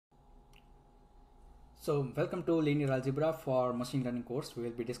So welcome to linear algebra for machine learning course. We will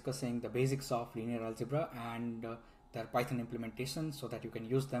be discussing the basics of linear algebra and their Python implementation so that you can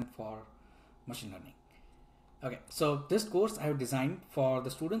use them for machine learning. Okay, so this course I have designed for the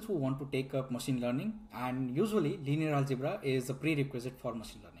students who want to take up machine learning, and usually linear algebra is a prerequisite for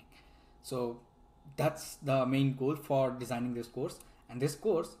machine learning. So that's the main goal for designing this course, and this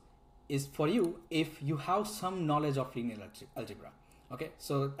course is for you if you have some knowledge of linear algebra. Okay,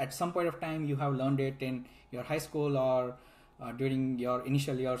 so at some point of time you have learned it in your high school or during your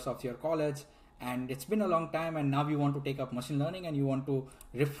initial years of your college, and it's been a long time, and now you want to take up machine learning and you want to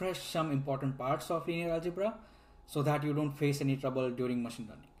refresh some important parts of linear algebra so that you don't face any trouble during machine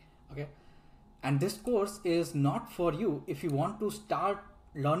learning. Okay, and this course is not for you if you want to start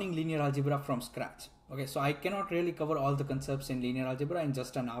learning linear algebra from scratch. Okay, so I cannot really cover all the concepts in linear algebra in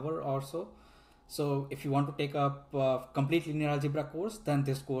just an hour or so. So if you want to take up a complete linear algebra course, then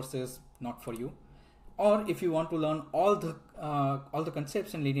this course is not for you. Or if you want to learn all the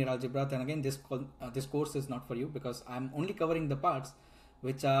concepts in linear algebra, then again this course is not for you, because I'm only covering the parts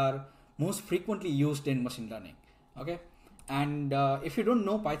which are most frequently used in machine learning. Okay, and if you don't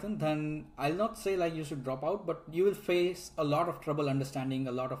know Python, then I'll not say like you should drop out, but you will face a lot of trouble understanding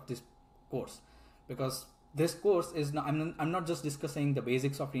a lot of this course, because this course is not, I'm not just discussing the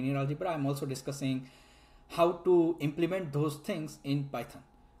basics of linear algebra, I'm also discussing how to implement those things in Python.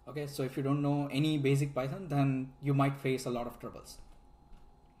 Okay, so if you don't know any basic Python, then you might face a lot of troubles.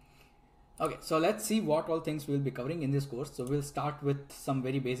 Okay, so let's see what all things we'll be covering in this course. So we'll start with some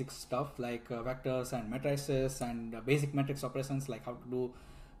very basic stuff like vectors and matrices and basic matrix operations, like how to do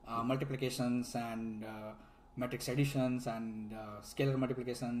multiplications and matrix additions and scalar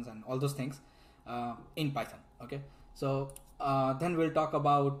multiplications and all those things in Python. Okay, so then we'll talk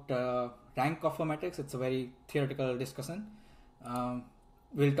about rank of a matrix. It's a very theoretical discussion.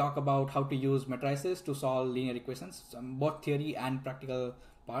 We'll talk about how to use matrices to solve linear equations. Both theory and practical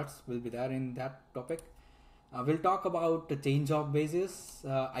parts will be there in that topic. We'll talk about the change of basis,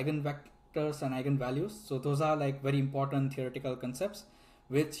 eigenvectors and eigenvalues. So those are like very important theoretical concepts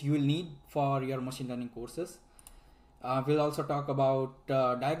which you will need for your machine learning courses. We'll also talk about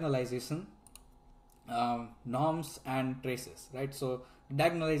diagonalization, norms and traces, right? So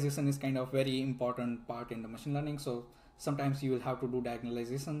diagonalization is kind of very important part in the machine learning. So sometimes you will have to do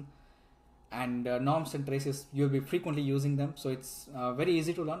diagonalization, and norms and traces, you'll be frequently using them. So it's very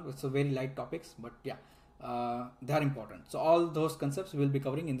easy to learn. It's a very light topics, but yeah, they are important. So all those concepts we'll be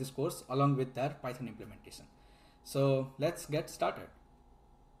covering in this course along with their Python implementation. So let's get started.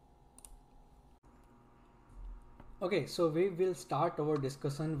 Okay, so we will start our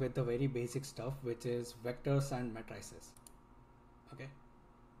discussion with the very basic stuff, which is vectors and matrices. Okay,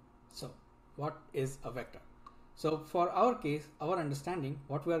 so what is a vector? So for our case, our understanding,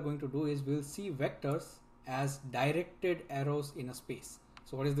 what we are going to do is we'll see vectors as directed arrows in a space.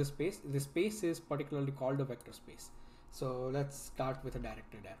 So what is this space? This space is particularly called a vector space. So let's start with a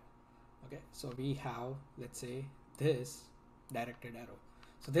directed arrow. Okay, so we have, let's say, this directed arrow.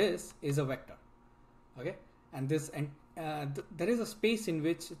 So this is a vector. Okay, and this there is a space in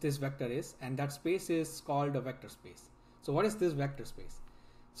which this vector is, and that space is called a vector space. So what is this vector space?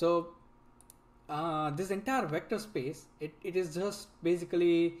 So this entire vector space, it is just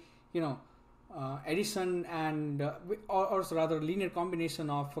basically, addition and or rather linear combination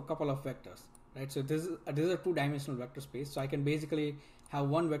of a couple of vectors, right? So this is a two-dimensional vector space. So I can basically have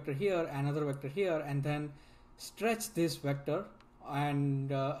one vector here, another vector here, and then stretch this vector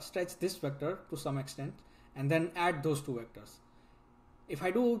and stretch this vector to some extent, and then add those two vectors. If I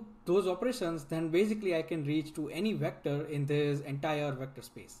do those operations, then basically I can reach to any vector in this entire vector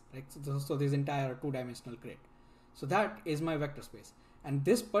space, right? So this entire two-dimensional grid. So that is my vector space, and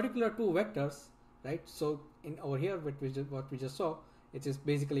this particular two vectors, right? So in over here, what we just saw, it is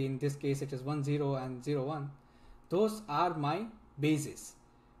basically, in this case, it is 1 0 and 0 1. Those are my bases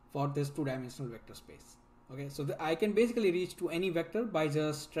for this two-dimensional vector space. Okay, so I can basically reach to any vector by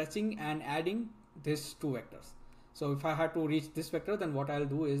just stretching and adding these two vectors. So if I had to reach this vector, then what I'll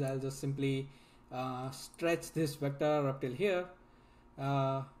do is I'll just simply stretch this vector up till here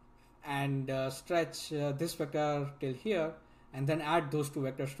and stretch this vector till here, and then add those two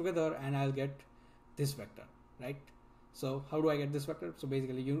vectors together, and I'll get this vector, right? So how do I get this vector? So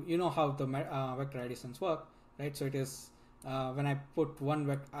basically, you know how the vector additions work, right? So it is when I put one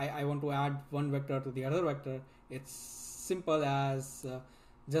vector, I want to add one vector to the other vector. It's simple as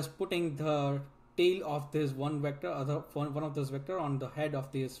just putting the tail of this one vector, one of those vector on the head of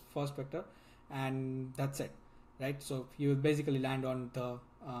this first vector, and that's it, right? So you will basically land on the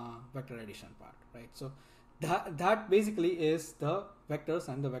vector addition part, right? So that basically is the vectors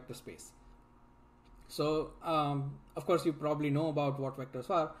and the vector space. So of course you probably know about what vectors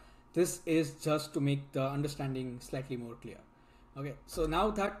are. This is just to make the understanding slightly more clear. Okay, so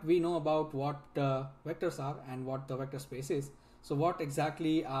now that we know about what vectors are and what the vector space is, so what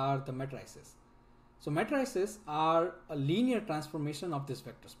exactly are the matrices? So matrices are a linear transformation of this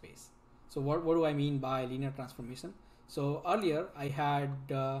vector space. So what do I mean by linear transformation? So earlier I had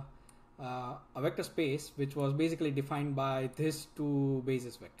a vector space which was basically defined by these two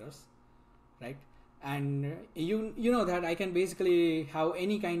basis vectors, right? And you know that I can basically have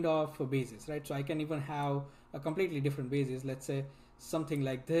any kind of basis, right? So I can even have a completely different basis, let's say something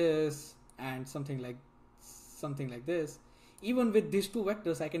like this and something like this. Even with these two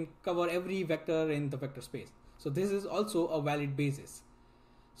vectors I can cover every vector in the vector space. So this is also a valid basis.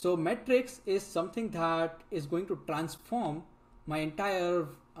 So matrix is something that is going to transform my entire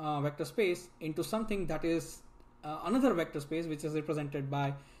vector space into something that is another vector space which is represented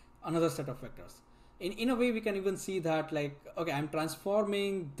by another set of vectors. In a way we can even see that, like, okay, I'm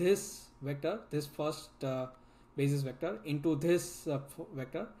transforming this vector, this first basis vector, into this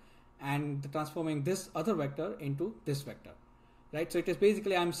vector, and transforming this other vector into this vector, right? So it is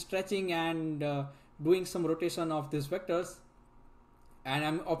basically I'm stretching and doing some rotation of these vectors, and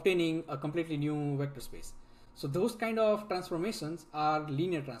I'm obtaining a completely new vector space. So those kind of transformations are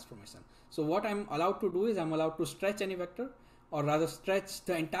linear transformation. So what I'm allowed to do is I'm allowed to stretch any vector, or rather stretch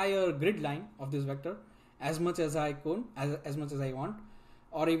the entire grid line of this vector as much as I can, as much as I want,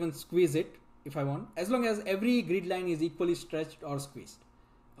 or even squeeze it if I want, as long as every grid line is equally stretched or squeezed.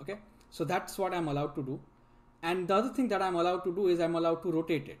 Okay, so that's what I'm allowed to do. And the other thing that I'm allowed to do is I'm allowed to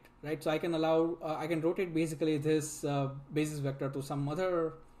rotate it, right? So I can I can rotate basically this basis vector to some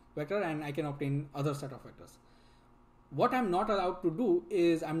other vector, and I can obtain other set of vectors. What I'm not allowed to do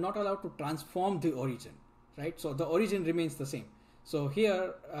is I'm not allowed to transform the origin, right? So the origin remains the same. So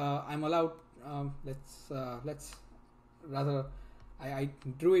here I'm allowed, let's rather, I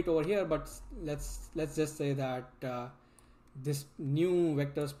drew it over here, but let's just say that this new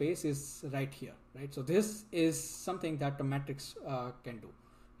vector space is right here, right? So this is something that the matrix can do,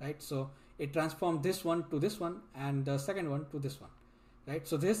 right? So it transforms this one to this one and the second one to this one, right?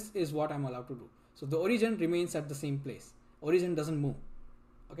 So this is what I'm allowed to do. So the origin remains at the same place. Origin doesn't move.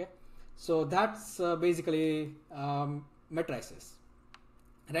 Okay, so that's basically matrices,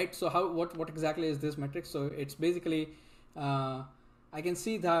 right? So what exactly is this matrix? So it's basically I can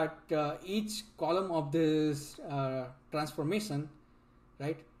see that each column of this transformation,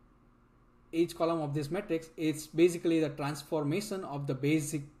 right? Each column of this matrix is basically the transformation of the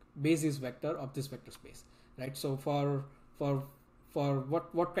basis vector of this vector space, right? So for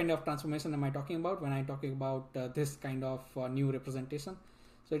what kind of transformation am I talking about when I'm talking about this kind of new representation?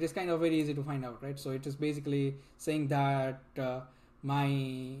 So it is kind of very easy to find out, right? So it is basically saying that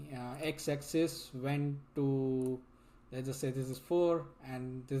my x-axis went to, let's just say this is 4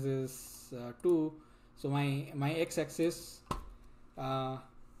 and this is 2. So my x-axis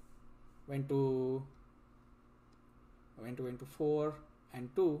went to 4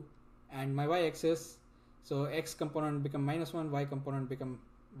 and 2, and my y-axis, so x component become -1, y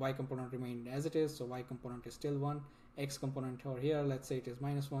component remained as it is, so y component is still 1, x component over here, let's say it is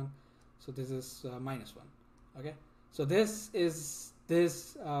 -1, so this is -1. Okay, so this is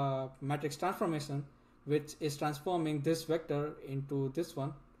this matrix transformation, which is transforming this vector into this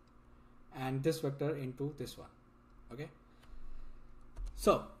one and this vector into this one. Okay,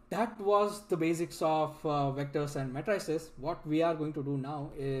 so that was the basics of vectors and matrices. What we are going to do now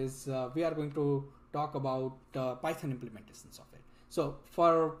is we are going to talk about Python implementations of it. So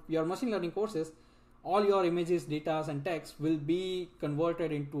for your machine learning courses, all your images, data, and text will be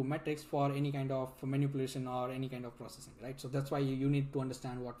converted into metrics for any kind of manipulation or any kind of processing, right? So that's why you need to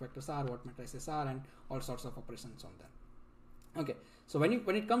understand what vectors are, what matrices are, and all sorts of operations on them. Okay, so when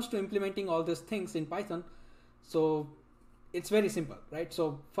it comes to implementing all these things in Python, so it's very simple, right?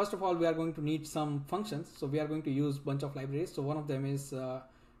 So first of all, we are going to need some functions. So we are going to use bunch of libraries. So one of them is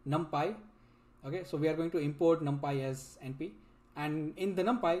NumPy. Okay, so we are going to import NumPy as NP, and in the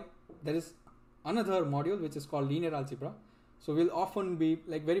NumPy there is another module which is called linear algebra. So we'll often be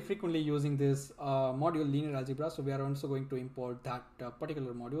very frequently using this module linear algebra. So we are also going to import that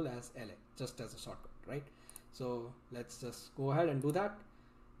particular module as LA, just as a shortcut, right? So let's just go ahead and do that,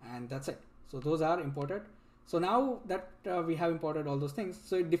 and that's it. So those are imported. So now that we have imported all those things,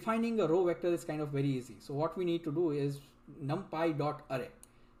 so defining a row vector is kind of very easy. So what we need to do is numpy.array.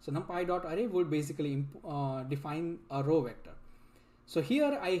 So numpy.array will basically define a row vector. So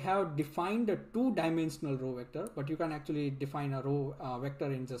here I have defined a 2-dimensional row vector, but you can actually define a row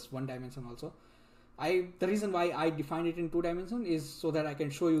vector in just 1 dimension also. the reason why I defined it in 2 dimensions is so that I can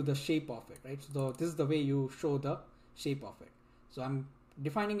show you the shape of it, right? So this is the way you show the shape of it. So I'm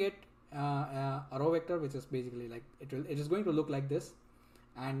defining it a row vector, which is basically like it is going to look like this,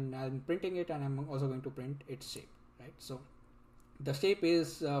 and I'm printing it, and I'm also going to print its shape, right? So the shape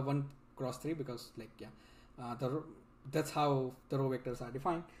is 1 cross 3 because that's how the row vectors are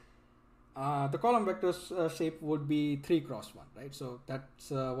defined. The column vectors shape would be 3 cross 1, right? So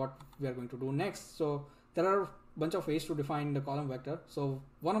that's what we are going to do next. So there are a bunch of ways to define the column vector. So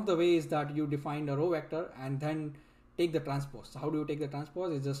one of the ways that you define a row vector and then take the transpose. So how do you take the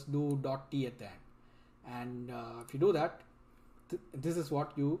transpose? Is just do dot t at the end, and if you do that, this is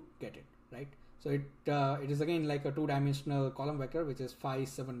what you get it, right? So it is again like a 2-dimensional column vector, which is 5,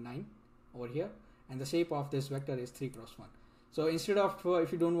 7, 9 over here, and the shape of this vector is 3 cross 1. So instead of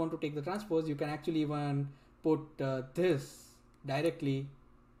if you don't want to take the transpose, you can actually even put this directly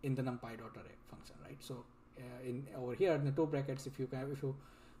in the numpy.array function, right? So in over here in the 2 brackets, if you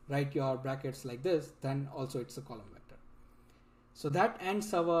write your brackets like this, then also it's a column vector. So that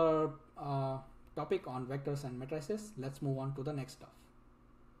ends our topic on vectors and matrices. Let's move on to the next stuff.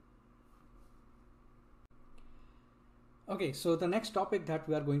 Okay, so the next topic that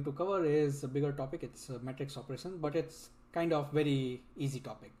we are going to cover is a bigger topic. It's a matrix operation, but it's kind of very easy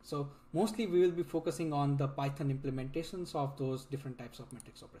topic. So mostly we will be focusing on the Python implementations of those different types of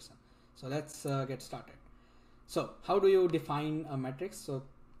matrix operation. So let's get started. So how do you define a matrix? So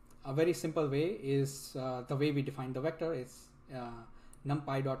a very simple way is the way we define the vector is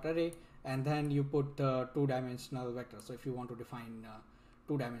numpy.array, and then you put the 2-dimensional vector. So if you want to define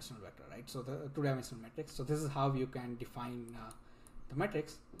 2-dimensional vector, right? So the 2-dimensional matrix. So this is how you can define the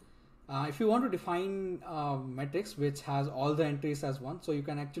matrix. If you want to define a matrix which has all the entries as 1, so you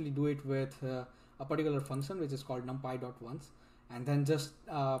can actually do it with a particular function which is called numpy.ones, and then just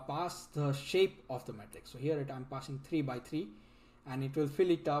pass the shape of the matrix. So here I'm passing 3 by 3, and it will fill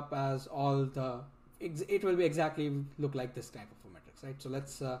it up as all the, it will be exactly look like this type of a matrix, right? So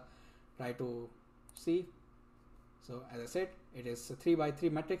let's try to see. So as I said, it is a 3 by 3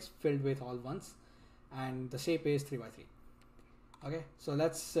 matrix filled with all ones, and the shape is 3 by 3. Okay, so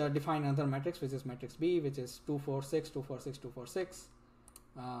let's define another matrix, which is matrix B, which is 2, 4, 6, 2, 4, 6, 2, 4, 6.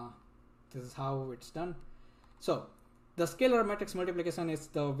 This is how it's done. So the scalar matrix multiplication is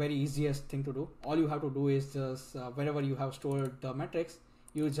the very easiest thing to do. All you have to do is just wherever you have stored the matrix,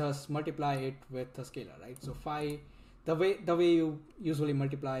 you just multiply it with a scalar, right? So phi, the way you usually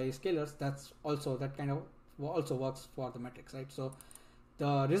multiply scalars, that kind of also works for the matrix, right? So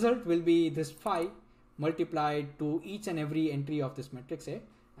the result will be this phi multiplied to each and every entry of this matrix A,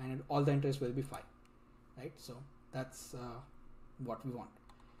 and all the entries will be phi, right? So that's what we want.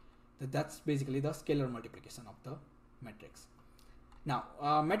 That's basically the scalar multiplication of the matrix. Now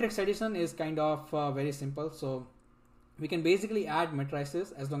matrix addition is kind of very simple. So we can basically add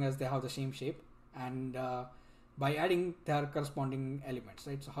matrices as long as they have the same shape, and by adding their corresponding elements,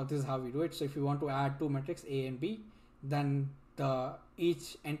 right? So this is how we do it. So if you want to add 2 matrices A and B, then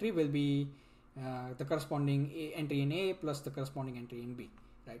each entry will be the corresponding entry in A plus the corresponding entry in B,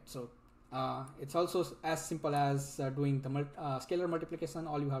 right? So it's also as simple as doing the scalar multiplication.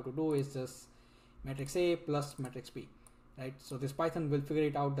 All you have to do is just matrix A plus matrix B, right? So this Python will figure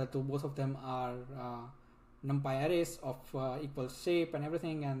it out that both of them are numpy arrays of equal shape and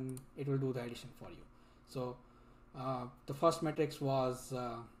everything, and it will do the addition for you. So the first matrix was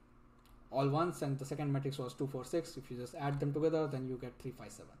all ones, and the second matrix was 2, 4, 6. If you just add them together, then you get 3,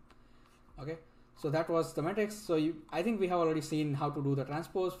 5, 7. Okay, so that was the matrix. So I think we have already seen how to do the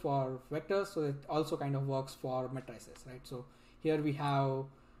transpose for vectors, so it also kind of works for matrices, right? So here we have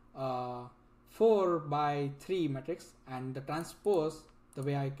 4 by 3 matrix, and the transpose, the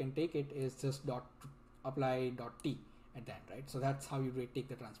way I can take it is just apply dot t at the end, right? So that's how you take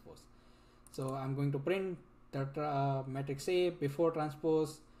the transpose. So I'm going to print the matrix A before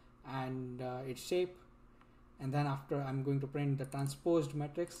transpose and its shape, and then after I'm going to print the transposed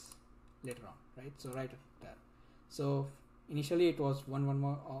matrix later on, right? So right there. So initially it was 1,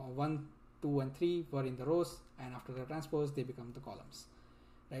 1, 2 and 3 were in the rows, and after the transpose they become the columns,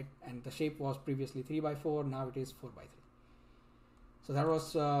 right? And the shape was previously 3 by 4, now it is 4 by 3. So that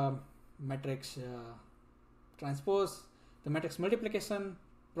was matrix transpose. The matrix multiplication,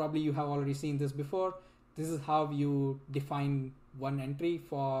 probably you have already seen this before. This is how you define one entry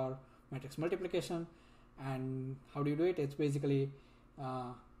for matrix multiplication. And how do you do it? It's basically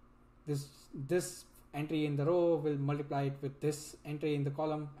this entry in the row will multiply it with this entry in the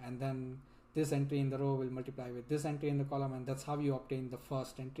column, and then this entry in the row will multiply with this entry in the column, and that's how you obtain the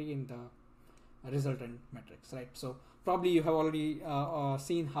first entry in the resultant matrix, right? So probably you have already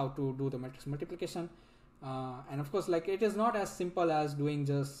seen how to do the matrix multiplication, and of course, like, it is not as simple as doing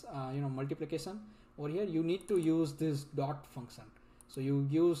just multiplication. Over here you need to use this dot function. So you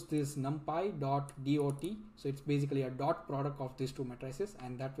use this numpy dot dot, so it's basically a dot product of these two matrices,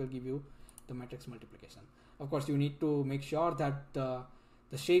 and that will give you the matrix multiplication. Of course, you need to make sure that the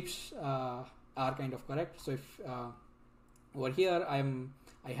shapes are kind of correct. So if over here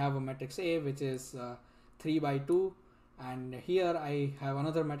I have a matrix A which is 3 by 2, and here I have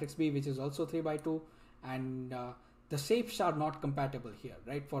another matrix B which is also 3 by 2, and the shapes are not compatible here,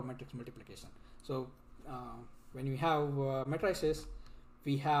 right, for matrix multiplication. So when we have matrices,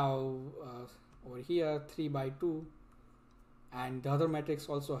 we have over here 3 by 2, and the other matrix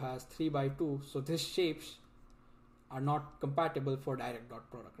also has 3 by 2, so these shapes are not compatible for direct dot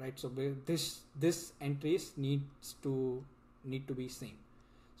product, right? So this entries needs to be same.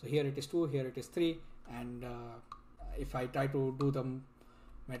 So here it is 2, here it is 3, and if I try to do the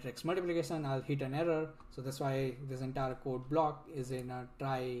matrix multiplication, I'll hit an error. So that's why this entire code block is in a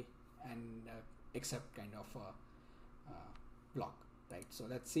try and except kind of block, right? So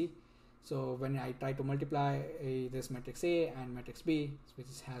let's see. So when I try to multiply this matrix A and matrix B, which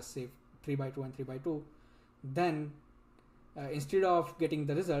has say 3 by 2 and 3 by 2, then instead of getting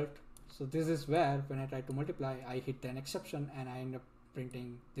the result, so this is where when I try to multiply, I hit an exception and I end up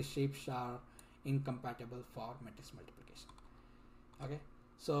printing the shapes are incompatible for matrix multiplication. Okay,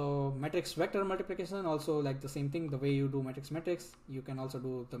 so matrix vector multiplication also like the same thing. The way you do matrix, you can also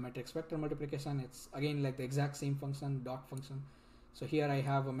do the matrix vector multiplication. It's again like the exact same function, dot function. So here I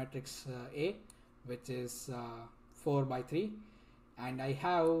have a matrix A which is 4 by 3, and I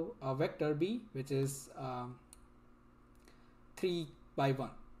have a vector B which is 3 by 1.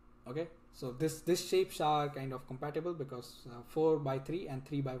 Okay, so this shapes are kind of compatible because 4 by 3 and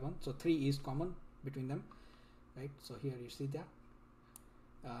 3 by 1, so 3 is common between them, right? So here you see that.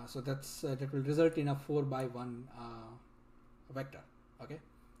 So that will result in a 4 by 1 vector. Okay,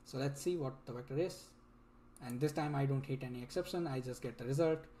 so let's see what the vector is, and this time I don't hit any exception, I just get the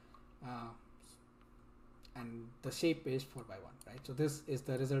result, and the shape is 4 by 1, right? So this is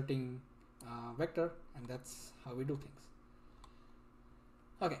the resulting vector, and that's how we do things.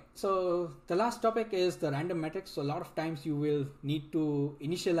 Okay, so the last topic is the random matrix. So a lot of times you will need to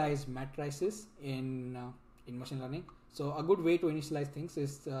initialize matrices in machine learning. So a good way to initialize things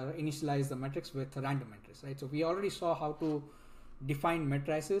is initialize the matrix with a random matrix, right? So we already saw how to define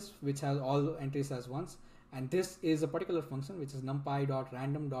matrices which has all entries as ones, and this is a particular function which is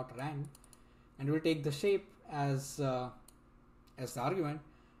numpy.random.rand, and it will take the shape as the argument,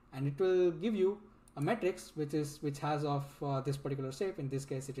 and it will give you a matrix which has of this particular shape. In this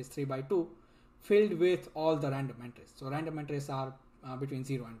case it is 3 by 2 filled with all the random entries. So random entries are between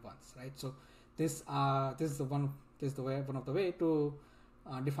 0 and 1s, right? So this is one of the way to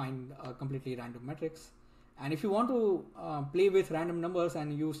define a completely random matrix. And if you want to play with random numbers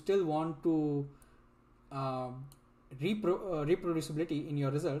and you still want to reproducibility in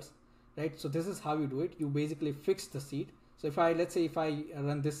your results, right? So this is how you do it. You basically fix the seed. So let's say if I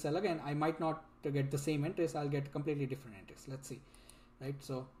run this cell again, I might not get the same entries, I'll get completely different entries. Let's see, right?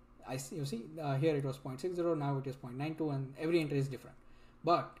 So you see here it was 0.60, now it is 0.92, and every entry is different.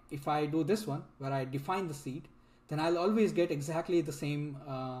 But if I do this one where I define the seed, then I'll always get exactly the same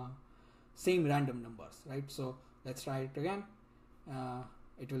random numbers, right? So let's try it again.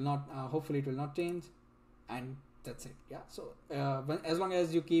 It will not, hopefully it will not change, and that's it. Yeah, so as long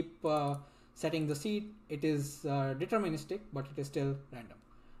as you keep setting the seed, it is deterministic, but it is still random.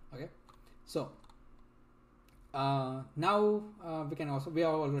 Okay, so now we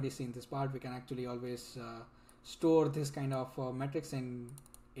have already seen this part. We can actually always store this kind of matrix in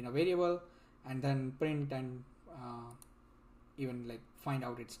a variable, and then print and even like find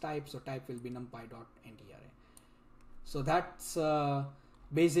out its type. So type will be numpy.int-array. So that's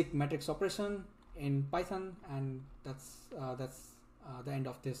basic matrix operation in Python, and that's the end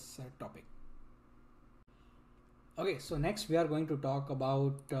of this topic. Okay, so next we are going to talk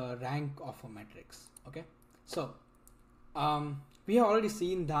about rank of a matrix. Okay, so we have already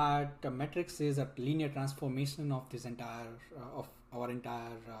seen that a matrix is a linear transformation of this entire of our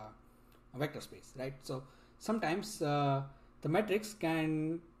entire vector space, right? So sometimes the matrix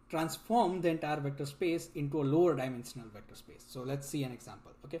can transform the entire vector space into a lower dimensional vector space. So let's see an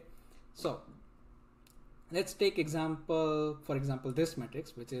example. Okay, so let's take for example this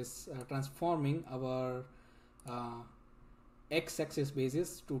matrix, which is transforming our x-axis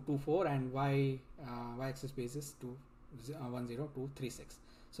basis to 2, 4 and y-axis basis to 1, 0, 2, 3, 6.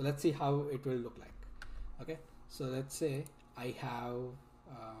 So let's see how it will look like. Okay, so let's say I have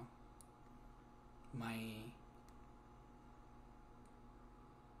my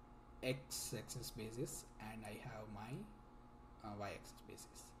x-axis basis and I have my y-axis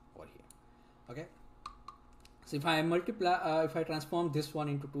basis over here. Okay, so if I multiply, if I transform this one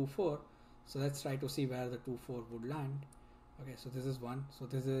into 2, 4, so let's try to see where the 2, 4 would land. Okay, so this is 1, so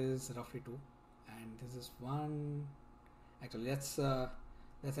this is roughly 2, and this is 1. Actually, let's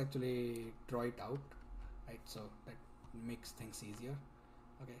actually draw it out, right? So that makes things easier.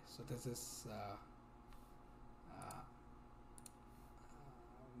 Okay, so this is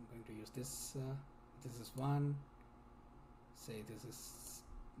I'm going to use this. This is 1. Say this is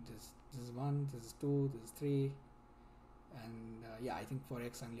 1. This is 2. This is 3. And yeah, I think for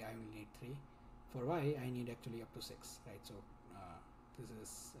x only I only need 3. For y I need actually up to 6, right? So this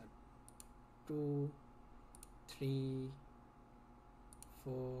is 2, 3,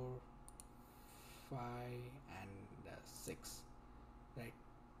 4, 5, and 6, right?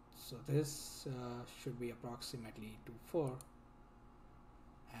 So this should be approximately 2, 4,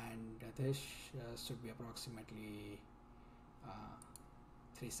 and this should be approximately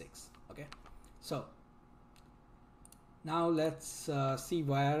 3, 6. Okay, so now let's see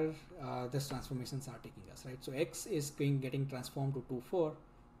where these transformations are taking us, right? So x is getting transformed to 2, 4,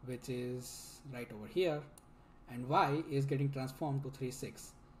 which is right over here, and y is getting transformed to 3,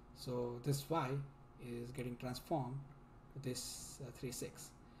 6. So this y is getting transformed to this 3, 6.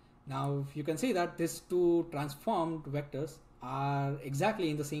 Now you can see that these two transformed vectors are exactly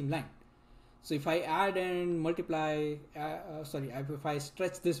in the same line. So if I add and multiply, if I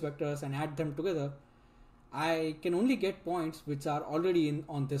stretch these vectors and add them together, I can only get points which are already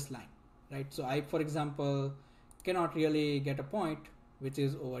on this line, right? So I, for example, cannot really get a point which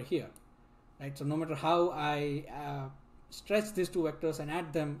is over here, right? So no matter how I stretch these two vectors and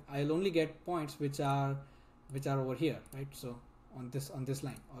add them, I'll only get points which are over here, right? So on this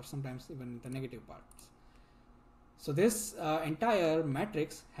line, or sometimes even the negative parts. So this entire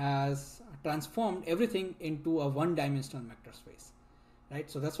matrix has transformed everything into a one-dimensional vector space, right?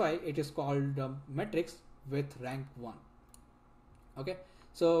 So that's why it is called matrix with rank 1. Okay,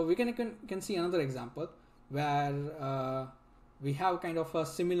 so we can see another example where we have kind of a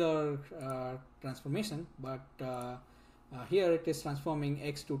similar transformation, but here it is transforming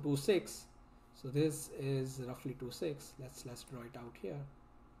x to 2, 6. So this is roughly 2, 6. Let's draw it out here,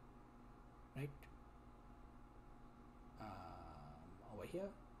 right? Over here,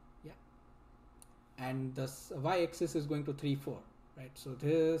 yeah. And the y-axis is going to 3, 4, right? So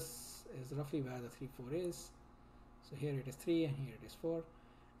this is roughly where the 3, 4 is. So here it is 3 and here it is 4,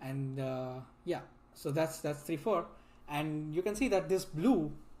 and yeah, so that's 3, 4, and you can see that this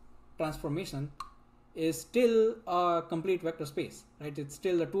blue transformation is still a complete vector space, right? It's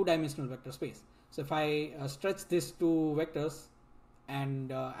still a two-dimensional vector space. So if I stretch these two vectors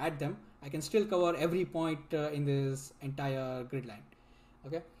and add them, I can still cover every point in this entire grid line.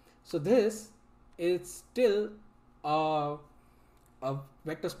 Okay, so this is still a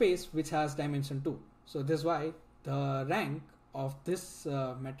vector space which has dimension 2. So this is why the rank of this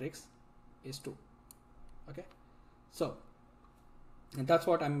matrix is 2. Okay, so and that's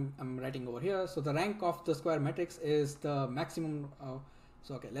what I'm writing over here. So the rank of the square matrix is the maximum.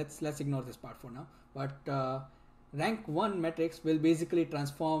 So okay, let's ignore this part for now. But rank 1 matrix will basically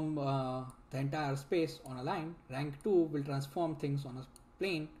transform the entire space on a line. Rank 2 will transform things on a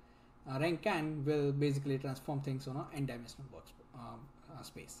plane. Rank n will basically transform things on an n-dimensional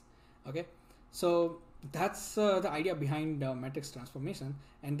space. Okay, so that's the idea behind matrix transformation.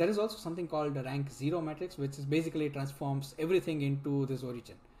 And there is also something called the rank 0 matrix, which is basically transforms everything into this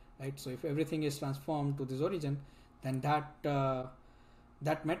origin, right? So if everything is transformed to this origin, then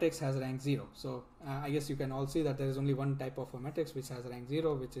that matrix has rank 0. So I guess you can all see that there is only one type of a matrix which has rank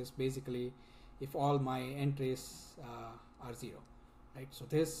 0, which is basically if all my entries are 0, right? So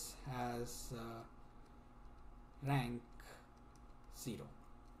this has rank 0.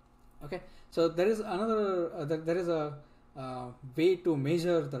 Okay, so there is another there is a way to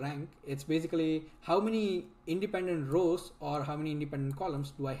measure the rank. It's basically how many independent rows or how many independent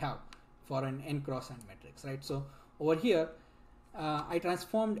columns do I have for an n cross n matrix, right? So over here I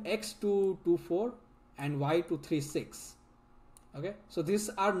transformed x to 2, 4 and y to 3, 6. Okay, so these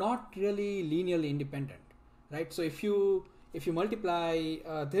are not really linearly independent, right? So if you multiply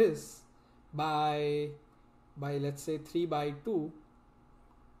this by let's say 3 by 2,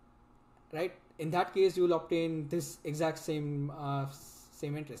 right, in that case you will obtain this exact same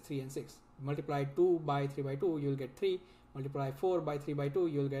entries, 3 and 6. Multiply 2 by 3 by 2, you will get 3. Multiply 4 by 3 by 2,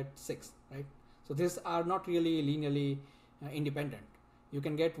 you will get 6, right? So these are not really linearly independent. You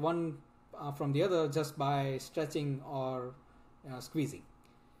can get one from the other just by stretching or squeezing.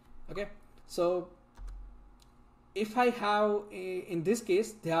 Okay, so if I have in this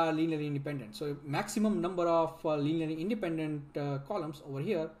case they are linearly independent, so maximum number of linearly independent columns over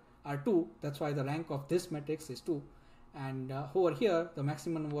here are 2. That's why the rank of this matrix is 2, and over here the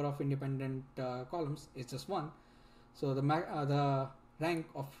maximum number of independent columns is just 1. So the rank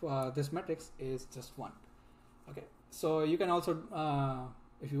of this matrix is just 1. Okay, so you can also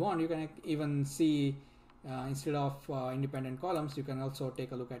if you want, you can even see instead of independent columns, you can also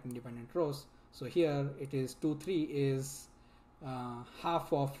take a look at independent rows. So here it is 2 3 is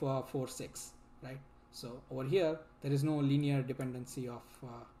half of 4 6, right? So over here there is no linear dependency of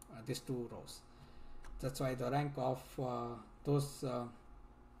these 2 rows. That's why the rank of this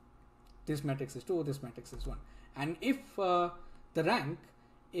matrix is 2, this matrix is 1. And if the rank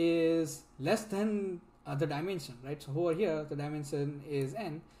is less than the dimension, right? So over here the dimension is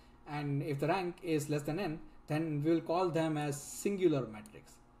n, and if the rank is less than n, then we'll call them as singular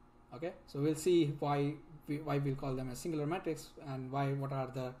matrix. Okay, so we'll see why we'll call them as singular matrix, and what are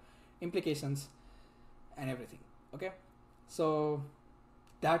the implications and everything. Okay, so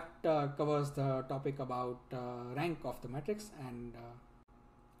that covers the topic about rank of the matrix. And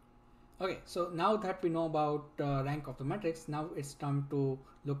okay, so now that we know about rank of the matrix, now it's time to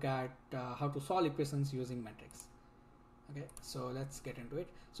look at how to solve equations using matrix. Okay, so let's get into it.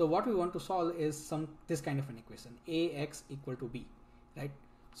 So what we want to solve is this kind of an equation, ax equal to b, right?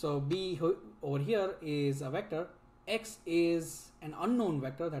 So b over here is a vector, x is an unknown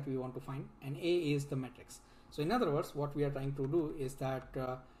vector that we want to find, and a is the matrix. So in other words, what we are trying to do is that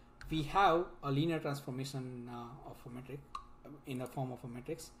we have a linear transformation of a matrix in the form of a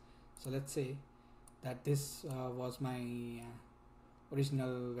matrix. So let's say that this was my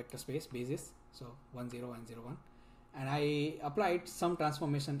original vector space basis, so 1 0 and 0 1, and I applied some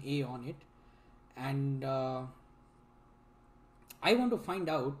transformation a on it, and I want to find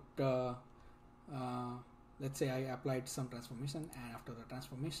out, let's say I applied some transformation, and after the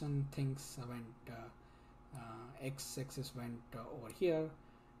transformation things went, x axis went over here,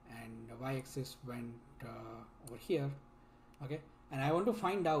 and y axis went over here. Okay, and I want to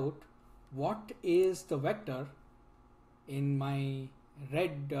find out what is the vector in my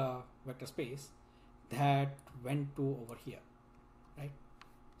red vector space that went to over here, right?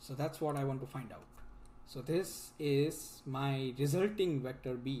 So that's what I want to find out. So this is my resulting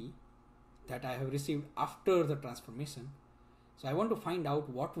vector b that I have received after the transformation. So I want to find out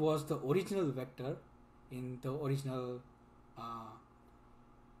what was the original vector in the original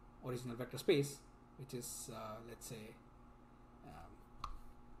vector space, which is let's say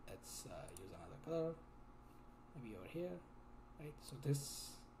let's use another color, maybe over here, right? So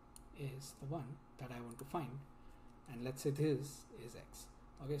this is the one that I want to find, and let's say this is x.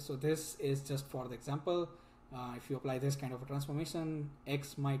 Okay, so this is just for the example. If you apply this kind of a transformation,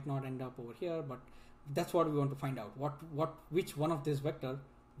 x might not end up over here, but that's what we want to find out. Which one of this vector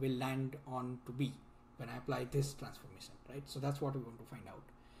will land on to b when I apply this transformation, right? So that's what we want to find out.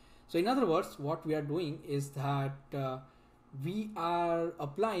 So in other words, what we are doing is that we are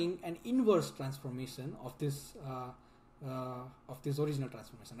applying an inverse transformation of this original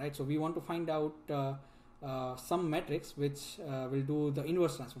transformation, right? So we want to find out some matrix which will do the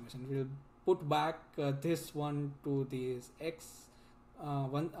inverse transformation. We'll put back this one to this x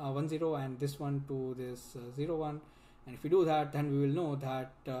 1 0 and this one to this 0 1, and if we do that, then we will know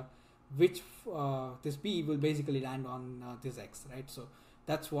that this b will basically land on this x, right? So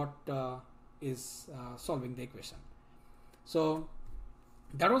that's what is solving the equation. So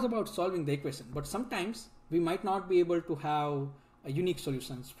that was about solving the equation, but sometimes we might not be able to have unique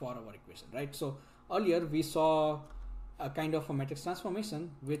solutions for our equation, right? So earlier we saw a kind of a matrix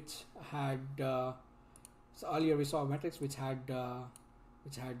transformation which had a matrix which had a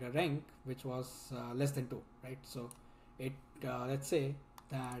rank which was less than 2, right? So it let's say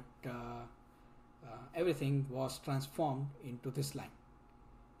that everything was transformed into this line,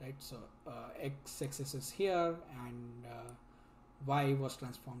 right? So x axis is here, and y was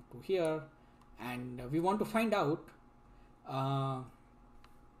transformed to here, and we want to find out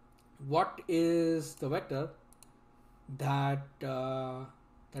what is the vector that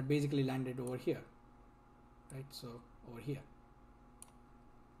that basically landed over here, right? So over here.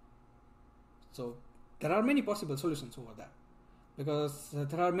 So there are many possible solutions over that, because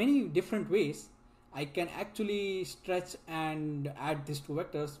there are many different ways I can actually stretch and add these two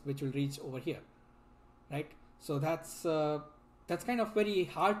vectors which will reach over here, right? So that's kind of very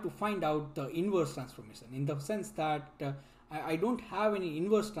hard to find out the inverse transformation, in the sense that I don't have any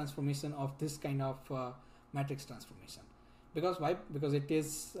inverse transformation of this kind of matrix transformation. Because why? Because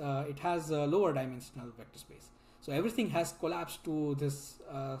it has a lower dimensional vector space. So everything has collapsed to this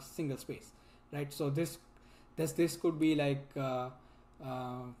single space, right? So this could be like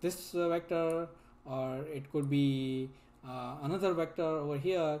this vector, or it could be another vector over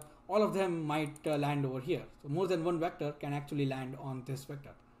here. All of them might land over here. So more than one vector can actually land on this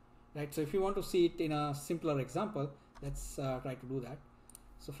vector, right? So if you want to see it in a simpler example, let's try to do that.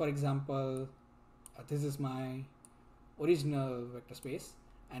 So for example, this is my original vector space,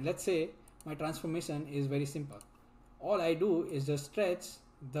 and let's say my transformation is very simple. All I do is just stretch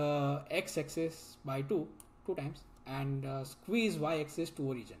the x-axis by 2 times and squeeze y-axis to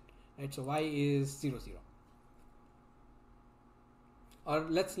origin, right? So y is 0, 0. Or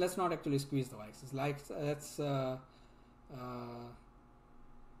let's not actually squeeze the y-axis. Like let's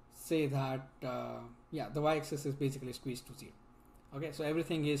say that yeah, the y-axis is basically squeezed to 0. Okay, so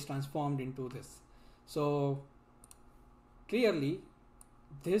everything is transformed into this. So clearly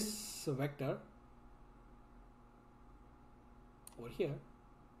this vector over here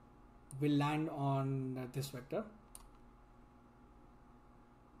will land on this vector,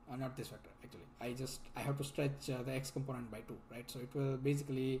 or not this vector actually. I have to stretch the x component by 2, right? So it will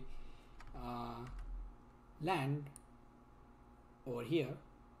basically land over here,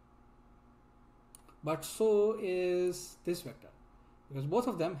 but so is this vector, because both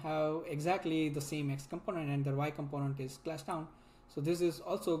of them have exactly the same x component and their y component is clashed down. So this is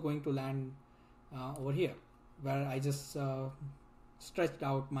also going to land over here, where I just stretched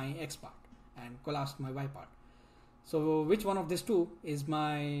out my x part and collapsed my y part. So which one of these two is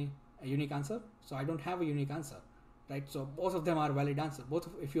my unique answer? So I don't have a unique answer, right? So both of them are valid answer.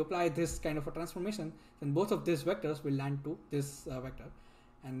 If you apply this kind of a transformation, then both of these vectors will land to this vector,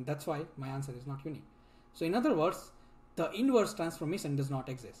 and that's why my answer is not unique. So in other words, the inverse transformation does not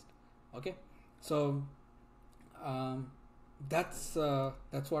exist. Okay, so that's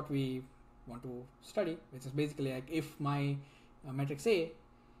what we want to study, which is basically like if my matrix A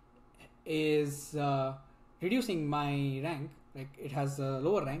is reducing my rank, like it has a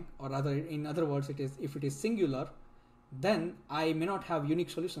lower rank, or rather in other words, if it is singular, then I may not have unique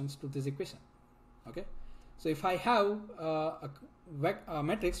solutions to this equation. Okay, so if I have a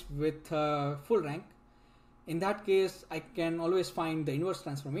matrix with full rank, in that case I can always find the inverse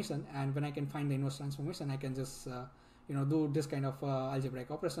transformation, and when I can find the inverse transformation, I can just do this kind of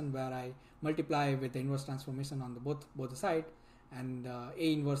algebraic operation where I multiply with the inverse transformation on the both the side, and A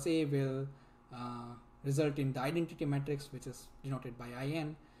inverse A will result in the identity matrix, which is denoted by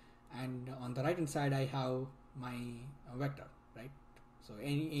IN, and on the right hand side I have my vector, right? So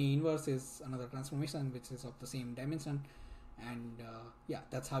A inverse is another transformation which is of the same dimension, and yeah,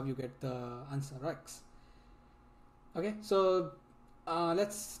 that's how you get the answer X. Okay, so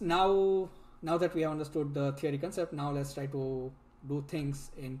let's now that we have understood the theory concept, now let's try to do things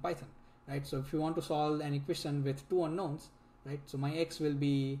in Python, right? So if you want to solve an equation with two unknowns, right? So my x will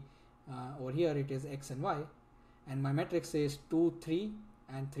be over here, it is x and y, and my matrix is 2, 3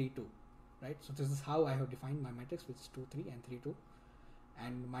 and 3, 2, right? So this is how I have defined my matrix, which is 2, 3 and 3, 2,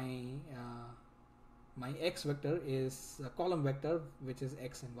 and my x vector is a column vector which is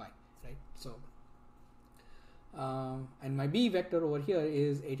x and y, right? So and my b vector over here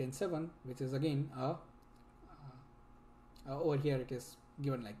is 8 and 7, which is again over here it is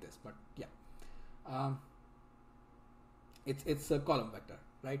given like this, but yeah, it's a column vector,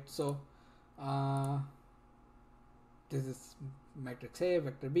 right? So this is matrix A,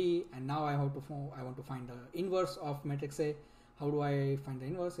 vector B, and now I want to find the inverse of matrix A. How do I find the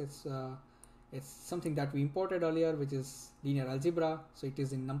inverse? It's something that we imported earlier, which is linear algebra. So it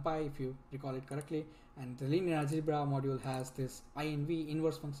is in NumPy, if you recall it correctly, and the linear algebra module has this inv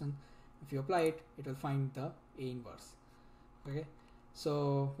inverse function. If you apply it, it will find the A inverse. Okay,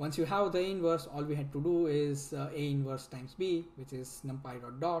 so once you have the A inverse, all we had to do is A inverse times B, which is numpy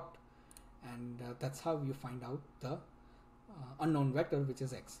dot, and that's how you find out the unknown vector, which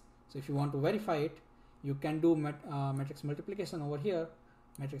is x. So if you want to verify it, you can do matrix multiplication over here,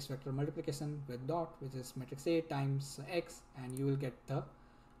 matrix vector multiplication with dot, which is matrix A times x, and you will get the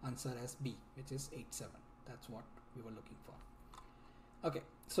answer as B, which is 8, 7. That's what we were looking for. Okay,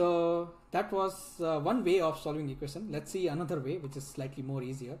 so that was one way of solving the equation. Let's see another way, which is slightly more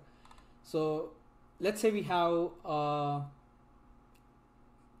easier. So let's say we have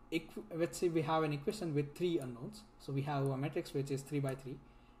an equation with 3 unknowns. So we have a matrix which is 3 by 3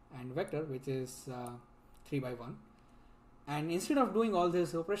 and vector which is 3 by 1. And instead of doing all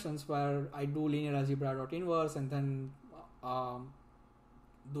these operations where I do linear algebra dot inverse and then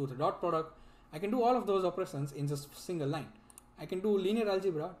do the dot product, I can do all of those operations in just single line. I can do linear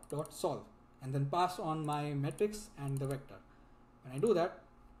algebra dot solve and then pass on my matrix and the vector. When I do that,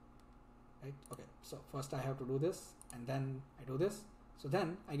 right? Okay, so first I have to do this and then I do this. So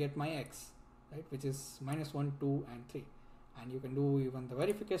then I get my x, right, which is minus 1, 2 and 3, and you can do even the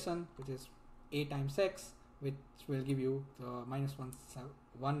verification, which is a times x, which will give you the minus 1,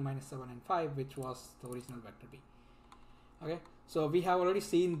 1 minus 7 and 5, which was the original vector b. Okay, so we have already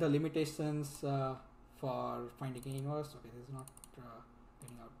seen the limitations for finding a inverse. Okay, this is not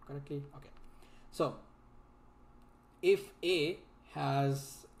getting out correctly. Okay, so if A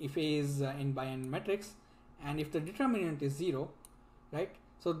is n by n matrix, and if the determinant is 0, right?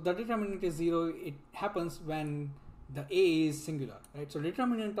 So the determinant is 0, it happens when the A is singular, right? So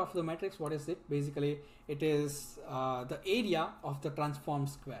determinant of the matrix, what is it? Basically, it is the area of the transformed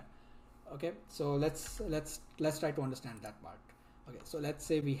square. Okay, so let's try to understand that part. Okay, so let's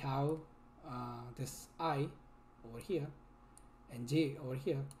say we have this I over here and J over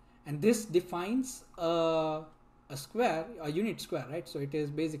here, and this defines a square, a unit square, right? So it is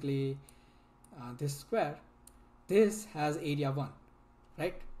basically this square. This has area 1,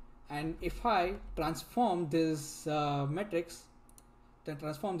 right? And if I transform this matrix, then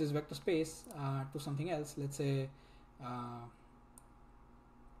transform this vector space to something else, let's say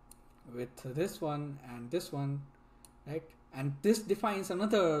with this one and this one, right? And this defines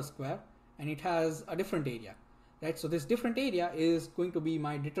another square, and it has a different area, right? So this different area is going to be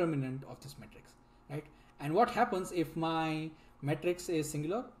my determinant of this matrix, right? And what happens if my matrix is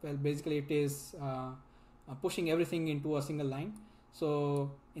singular? Well, basically it is pushing everything into a single line.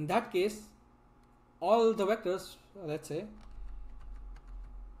 So in that case, all the vectors, let's say,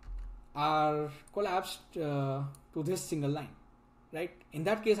 are collapsed to this single line, right? In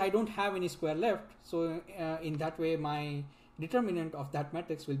that case, I don't have any square left. So in that way, my determinant of that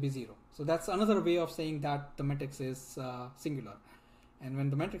matrix will be 0. So that's another way of saying that the matrix is singular. And when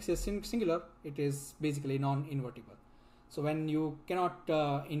the matrix is singular, it is basically non-invertible. So when you cannot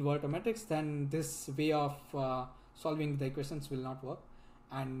invert a matrix, then this way of solving the equations will not work,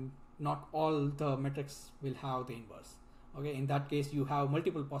 and not all the matrix will have the inverse. Okay, in that case, you have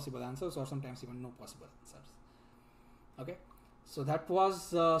multiple possible answers, or sometimes even no possible answers. Okay, so that was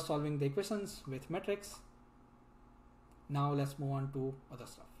solving the equations with matrix. Now let's move on to other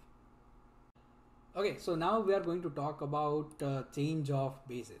stuff. Okay, so now we are going to talk about change of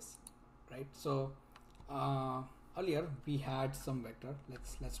bases, right? So earlier we had some vector.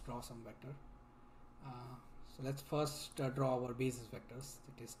 Let's draw some vector. So let's first draw our basis vectors.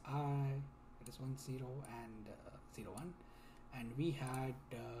 It is I, it is 1, 0 and 0, 1, and we had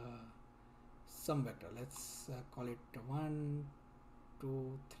some vector. Let's call it 1,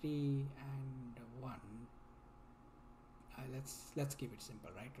 2, 3 and 1. Let's keep it simple,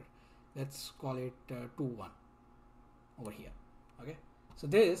 right? Let's call it 2, 1 over here. Okay, so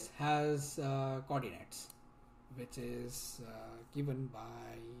this has coordinates, which is given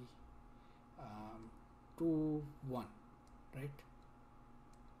by 2, 1, right?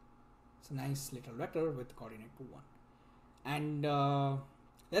 It's a nice little vector with coordinate 2, 1. And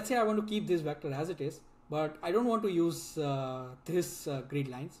let's say I want to keep this vector as it is, but I don't want to use this grid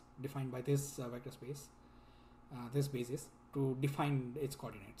lines defined by this vector space, this basis, to define its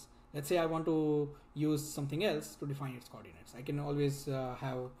coordinates. Let's say I want to use something else to define its coordinates. I can always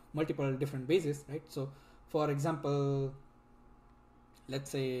have multiple different bases, right? So for example, let's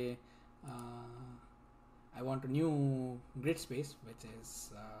say I want a new grid space, which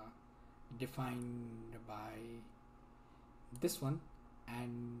is defined by this one,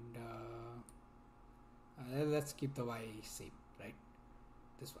 and let's keep the y same, right?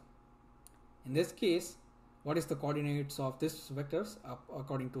 This one. In this case, what is the coordinates of this vectors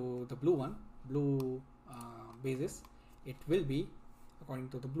according to the blue basis? It will be, according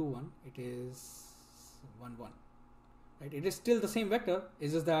to the blue one, it is 1, 1, right? It is still the same vector.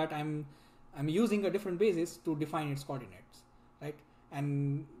 It's just that I'm using a different basis to define its coordinates, right?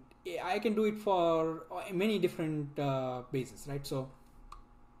 And I can do it for many different bases, right? So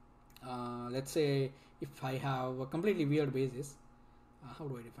let's say if I have a completely weird basis, how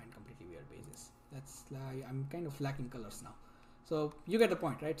do I define completely weird basis? That's like, I'm kind of lacking colors now. So you get the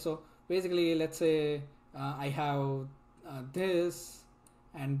point, right? So basically, let's say I have this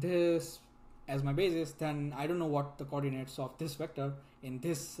and this as my basis, then I don't know what the coordinates of this vector in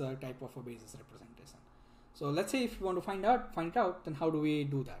this type of a basis representation. So let's say if you want to find it out, then how do we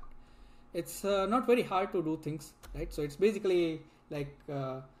do that? It's not very hard to do things, right? So it's basically like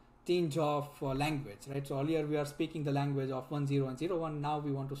change of language, right? So earlier we are speaking the language of 1, 0 and 0, 1. Now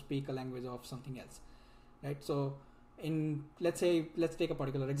we want to speak a language of something else, right? So let's take a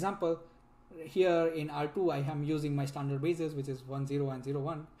particular example. Here in R2 I am using my standard basis, which is 1, 0 and 0,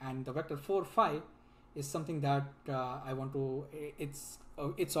 1, and the vector 4, 5 is something that I want to, it's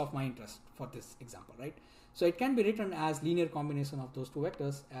of my interest for this example, right? So it can be written as linear combination of those two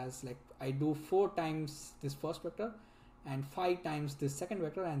vectors, as like I do 4 times this first vector and 5 times this second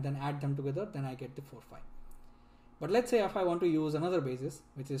vector and then add them together, then I get the 4, 5. But let's say if I want to use another basis,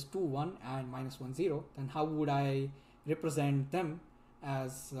 which is 2, 1 and minus 1, 0, then how would I represent them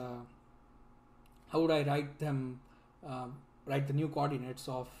as, how would I write them, write the new coordinates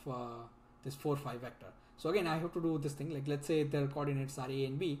of this 4, 5 vector? So again, I have to do this thing, like let's say their coordinates are a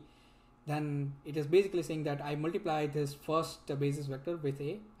and b, then it is basically saying that I multiply this first basis vector with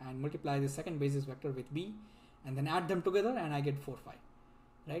a and multiply the second basis vector with b and then add them together and I get 4, 5,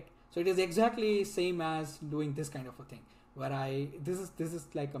 right? So it is exactly same as doing this kind of a thing, where this is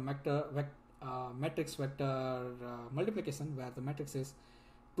like a matrix vector multiplication, where the matrix is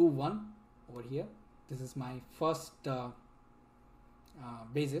 2, 1 over here. This is my first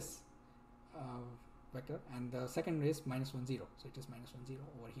basis vector, and the second is minus 1, 0. So it is minus 1, 0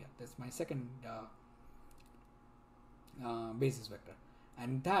 over here. That's my second basis vector,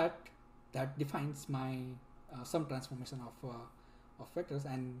 and that defines my some transformation of vectors,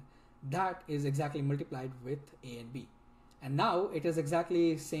 and that is exactly multiplied with a and b. And now it is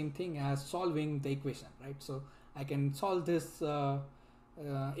exactly same thing as solving the equation, right? So I can solve this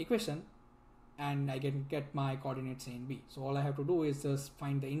equation and I can get my coordinates a and b. So all I have to do is just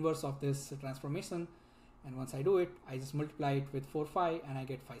find the inverse of this transformation, and once I do it, I just multiply it with 4, 5 and I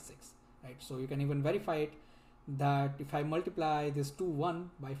get 5, 6, right? So you can even verify it that if I multiply this 2,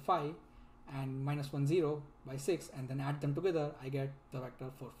 1 by 5 and minus 1, 0 by 6 and then add them together, I get the vector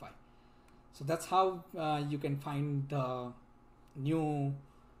 4, 5. So that's how you can find the new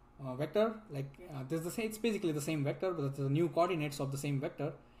vector. Like it's basically the same vector, but the new coordinates of the same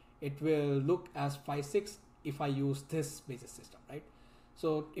vector, it will look as 5, 6 if I use this basis system, right?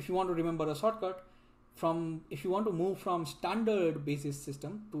 So if you want to remember a shortcut, if you want to move from standard basis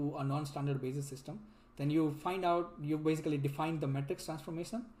system to a non-standard basis system, then you basically define the matrix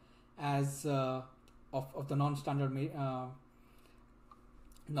transformation as of the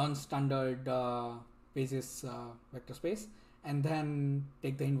non-standard basis vector space, and then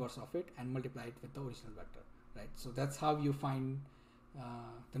take the inverse of it and multiply it with the original vector, right? So that's how you find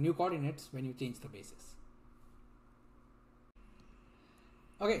the new coordinates when you change the basis.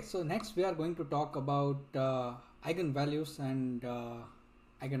 Okay, so next we are going to talk about eigenvalues and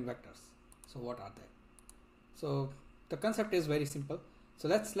eigenvectors. So what are they? So the concept is very simple. So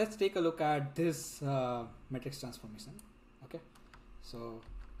let's take a look at this matrix transformation. Okay, so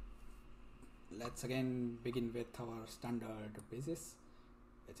let's again begin with our standard basis,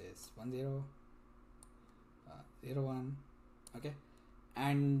 which is 1, 0, 0, 1. Okay,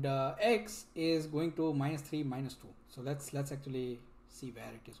 and x is going to minus 3, minus 2. So let's actually see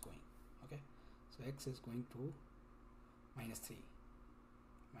where it is going. Okay, so x is going to minus 3,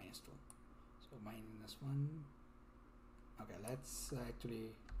 minus 2. So minus 1. Okay, let's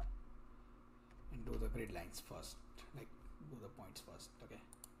actually do the grid lines first, like do the points first. Okay,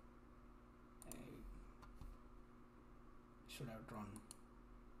 I should have drawn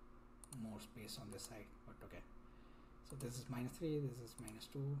more space on this side, but okay. So this is minus 3, this is minus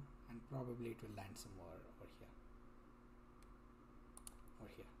 2, and probably it will land somewhere over here.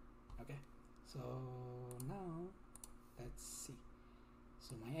 Okay, so now let's see.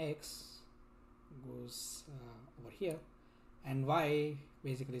 So my x goes over here, and y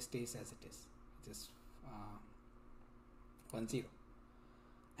basically stays as it is, which is 1, 0.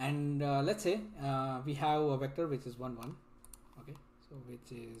 And let's say we have a vector which is 1, 1. Okay, so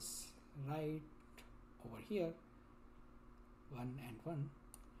which is right over here, 1 and 1.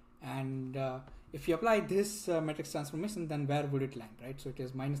 And if you apply this matrix transformation, then where would it land, right? So it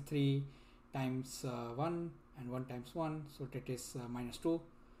is minus 3 times 1 and 1 times 1, so that is minus 2.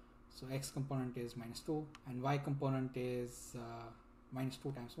 So x component is minus 2 and y component is minus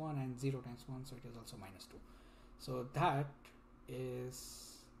 2 times 1 and 0 times 1, so it is also minus 2. So that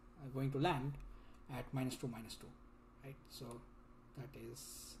is going to land at minus 2, minus 2, right? So that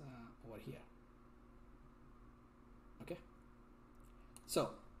is over here. Okay,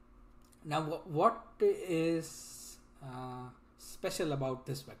 so now what is special about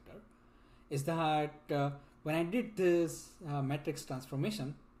this vector is that when I did this matrix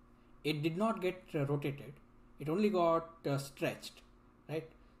transformation, it did not get rotated, it only got stretched, right?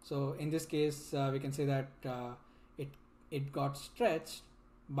 So in this case we can say that it got stretched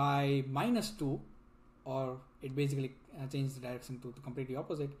by minus 2, or it basically changed the direction to the completely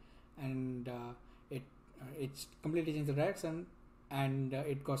opposite, and it completely changed the direction, and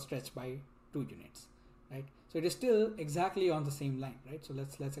it got stretched by 2 units, right? So it is still exactly on the same line, right? So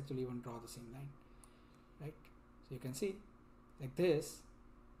let's actually even draw the same line. right? So you can see like this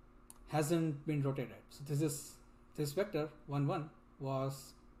hasn't been rotated. So this vector 1 1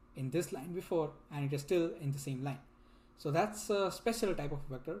 was in this line before, and it is still in the same line. So that's a special type of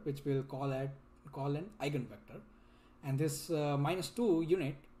vector which we'll call an eigenvector. And this -2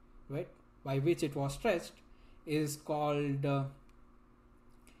 unit, right, by which it was stretched is called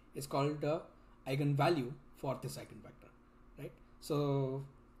eigenvalue for this eigenvector, right? So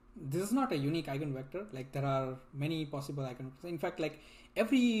this is not a unique eigenvector. Like, there are many possible eigenvectors. In fact, like,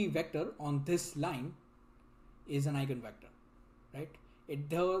 every vector on this line is an eigenvector, right?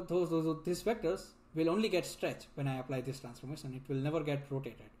 These vectors will only get stretched when I apply this transformation. It will never get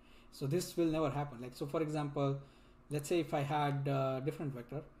rotated. So this will never happen. Like, so for example, let's say if I had a different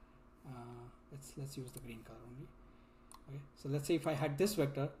vector, let's use the green color only. Okay, so let's say if I had this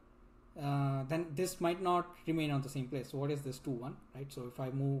vector, then this might not remain on the same place. So what is this 2 1, right? So if I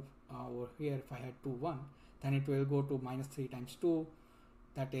move over here, if I had 2 1, then it will go to -3 times 2,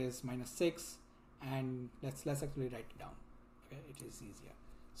 that is -6, and let's actually write it down. Okay, it is easier.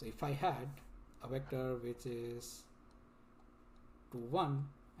 So if I had a vector which is 2 1,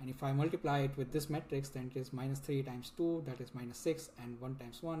 and if I multiply it with this matrix, then it is -3 times 2, that is -6, and 1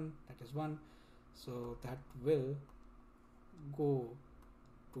 times 1, that is 1. So that will go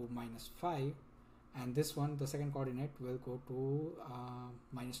to -5, and this one, the second coordinate, will go to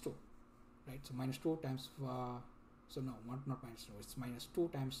 -2, right? So -2 times so no, not -2, it's -2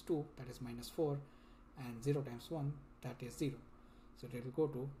 times 2, that is -4, and 0 times 1, that is 0. So it will go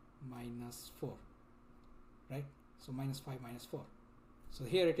to -4, right? So -5 -4. So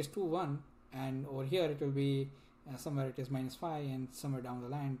here it is 2 1, and over here it will be somewhere it is -5, and somewhere down the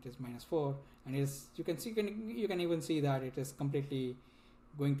line it is -4, and you can even see that it is completely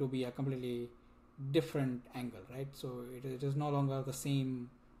going to be a completely different angle, right? So it is no longer the same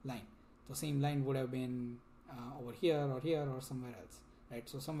line. The same line would have been over here or somewhere else, right?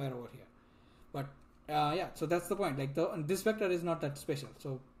 So somewhere over here. But yeah, so that's the point. Like, this vector is not that special.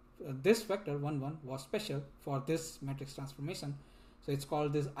 So this vector 1 1 was special for this matrix transformation. So it's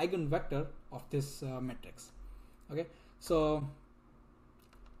called this eigenvector of this matrix. Okay, so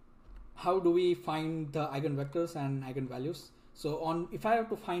how do we find the eigenvectors and eigenvalues? So if I have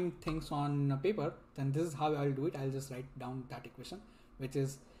to find things on paper, then this is how I'll do it. I'll just write down that equation, which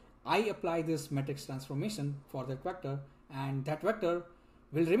is I apply this matrix transformation for that vector, and that vector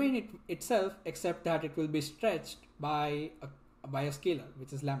will remain itself, except that it will be stretched by a scalar,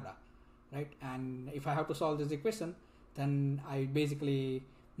 which is lambda, right? And if I have to solve this equation, then I basically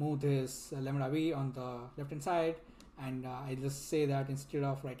move this lambda v on the left hand side, and I just say that instead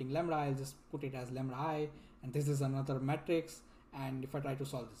of writing lambda, I'll just put it as lambda I, and this is another matrix. And if I try to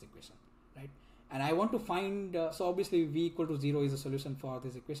solve this equation, right, and I want to find so obviously v equal to 0 is a solution for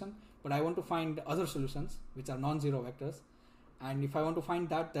this equation, but I want to find other solutions which are non-zero vectors. And if I want to find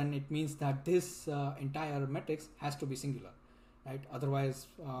that, then it means that this entire matrix has to be singular, right? Otherwise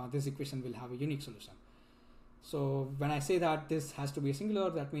this equation will have a unique solution. So when I say that this has to be singular,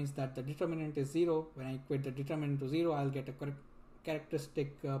 that means that the determinant is 0. When I equate the determinant to 0, I'll get a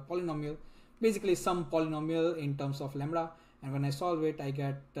characteristic polynomial, basically some polynomial in terms of lambda. And when I solve it, I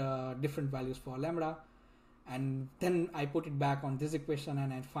get different values for lambda, and then I put it back on this equation,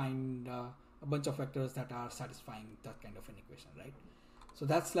 and I find a bunch of vectors that are satisfying that kind of an equation, right? So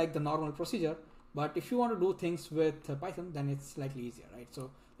that's like the normal procedure. But if you want to do things with Python, then it's slightly easier, right? So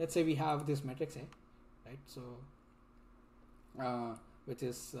let's say we have this matrix A, right? So which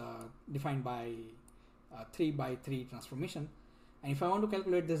is defined by 3 by 3 transformation. And if I want to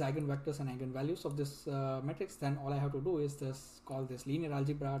calculate these eigenvectors and eigenvalues of this matrix, then all I have to do is just call this linear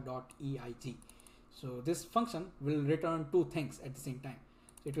algebra dot eig. So this function will return two things at the same time.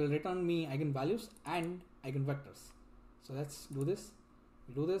 So it will return me eigenvalues and eigenvectors. So let's do this.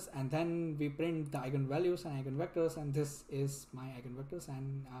 We do this, and then we print the eigenvalues and eigenvectors, and this is my eigenvectors,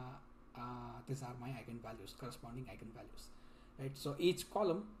 and these are my eigenvalues, corresponding eigenvalues, right? So each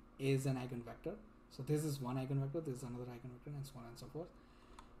column is an eigenvector. So this is one eigenvector, this is another eigenvector, and so on and so forth.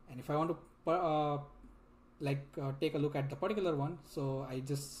 And if I want to take a look at the particular one, so I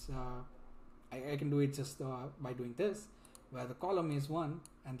just I can do it just by doing this, where the column is 1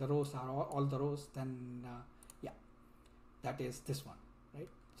 and the rows are all the rows, then yeah, that is this one, right?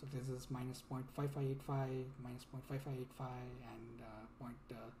 So this is -0.5585, -0.5585, and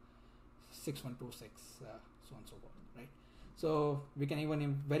 0.6126, so on and so forth, right? So we can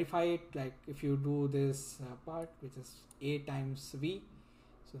even verify it, like if you do this part, which is A times V.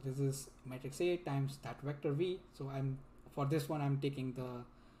 So this is matrix A times that vector V. So for this one I'm taking the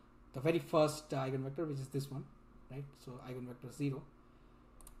very first eigenvector, which is this one, right? So eigenvector 0.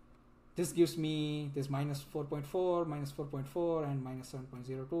 this gives me this minus 4.4, minus 4.4, and minus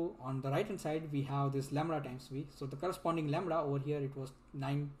 7.02. On the right hand side, we have this lambda times v. So the corresponding lambda over here, it was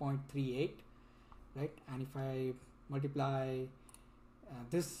 9.38, right? And if I multiply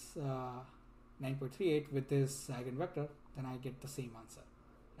this 9.38 with this eigenvector, then I get the same answer,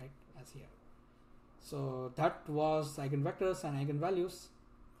 right, as here. So that was eigenvectors and eigenvalues.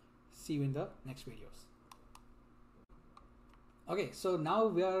 See you in the next videos. Okay, so now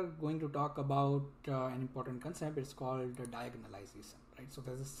we are going to talk about an important concept. It's called diagonalization, right? So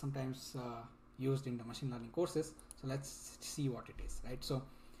this is sometimes used in the machine learning courses. So let's see what it is, right? So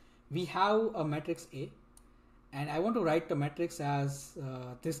we have a matrix A, and I want to write the matrix as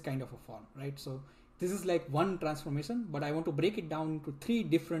this kind of a form, right? So this is like one transformation, but I want to break it down into three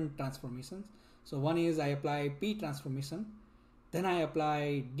different transformations. So one is I apply P transformation, then I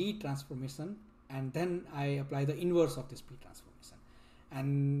apply D transformation, and then I apply the inverse of this P transformation.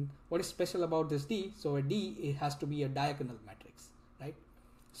 And what is special about this D? So a D, it has to be a diagonal matrix, right?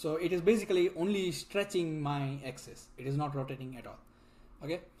 So it is basically only stretching my axis. It is not rotating at all.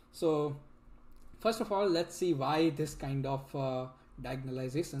 Okay. So first of all, let's see why this kind of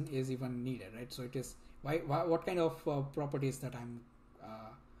diagonalization is even needed, right? So it is what kind of properties that I'm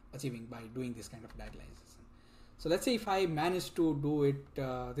achieving by doing this kind of diagonalization. So let's say if I manage to do it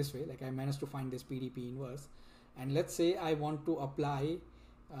this way, like I managed to find this PDP inverse, and let's say I want to apply,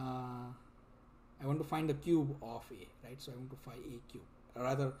 I want to find the cube of A, right? So I want to find A cube, or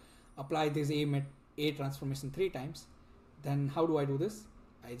rather apply this A transformation 3 times. Then how do I do this?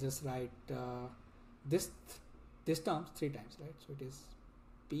 I just write this terms 3 times, right? So it is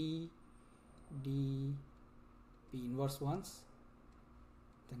P, D, P inverse once,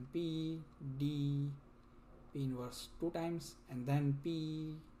 then P, D, P inverse 2 times, and then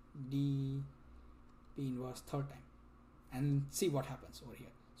P, D, P inverse 3rd time, and see what happens over here.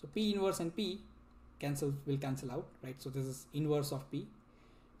 So P inverse and P will cancel out, right? So this is inverse of P,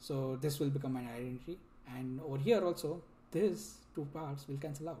 so this will become an identity, and over here also these 2 parts will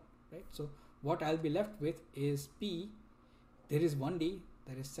cancel out, right? So what I'll be left with is P, there is 1D,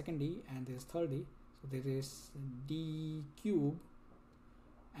 there is 2nd D, and there is 3rd D. So there is D cube,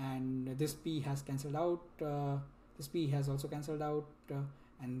 and this P has cancelled out, this P has also cancelled out,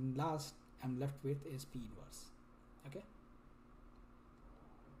 and last I'm left with is P inverse. Okay,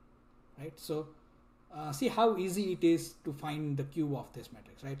 right? So see how easy it is to find the cube of this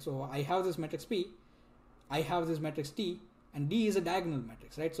matrix, right? So I have this matrix P, I have this matrix T, and D is a diagonal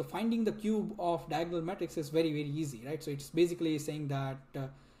matrix, right? So finding the cube of diagonal matrix is very, very easy, right? So it's basically saying that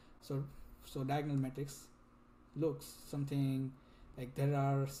so diagonal matrix looks something like there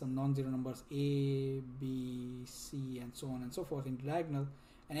are some non-zero numbers A, B, C, and so on and so forth in diagonal,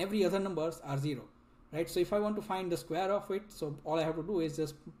 and every other numbers are 0, right? So if I want to find the square of it, so all I have to do is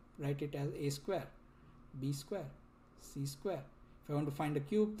just write it as A square, B square, C square. If I want to find the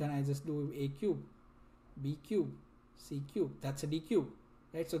cube, then I just do A cube, B cube, C cube. That's a D cube,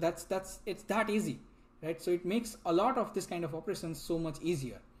 right? So it's that easy, right? So it makes a lot of this kind of operations so much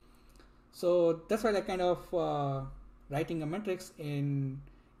easier. So that's why that kind of writing a matrix in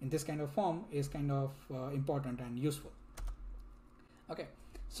this kind of form is kind of important and useful. Okay,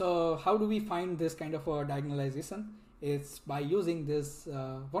 so how do we find this kind of a diagonalization? It's by using this,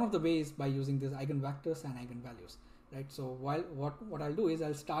 one of the ways by using this eigenvectors and eigenvalues, right? So what I'll do is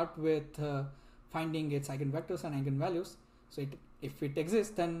I'll start with finding its eigenvectors and eigenvalues. So if it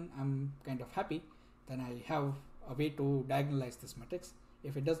exists, then I'm kind of happy. Then I have a way to diagonalize this matrix.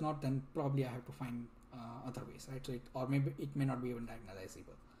 If it does not, then probably I have to find other ways, right? So or maybe it may not be even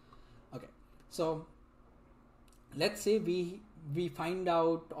diagonalizable. Okay, so let's say we find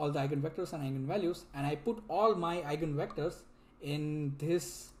out all the eigenvectors and eigenvalues, and I put all my eigenvectors in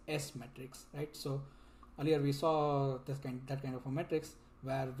this S matrix, right? So earlier we saw that kind of a matrix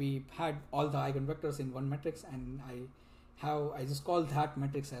where we had all the eigenvectors in one matrix, and I just call that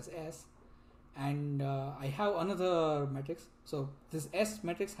matrix as S, and I have another matrix. So this S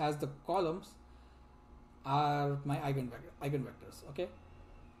matrix has the columns are my eigenvectors, okay?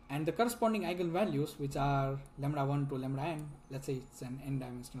 And the corresponding eigenvalues, which are lambda 1 to lambda n, let's say it's an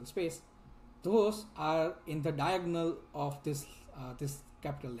n-dimensional space, those are in the diagonal of this this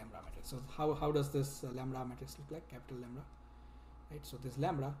capital lambda matrix. So how does this lambda matrix look like? Capital lambda, right? So this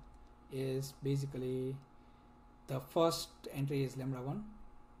lambda is basically the first entry is lambda 1,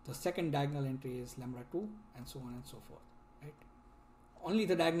 the second diagonal entry is lambda 2, and so on and so forth, right? Only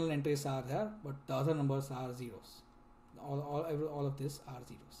the diagonal entries are there, but the other numbers are zeros. All of this are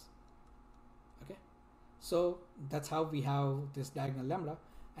zeros. Okay, so that's how we have this diagonal lambda.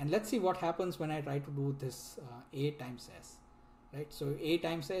 And let's see what happens when I try to do this A times S. right? So A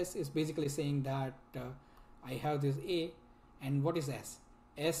times S is basically saying that I have this A, and what is S?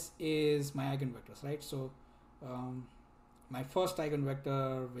 S is my eigenvectors, right? So my first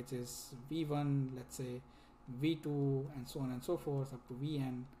eigenvector, which is v1, let's say v2, and so on and so forth up to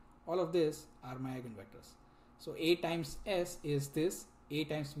vn, all of this are my eigenvectors. So A times S is this A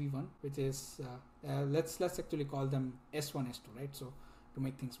times v1, which is let's actually call them s1, s2, right? So to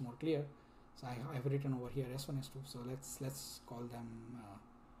make things more clear, so I have written over here s1, s2. So let's call them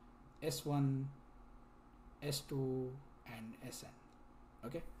s1, s2, and sn.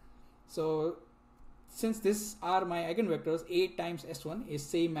 Okay, so since these are my eigenvectors, A times s1 is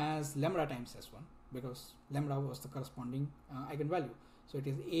same as lambda times s1, because lambda was the corresponding eigenvalue. So it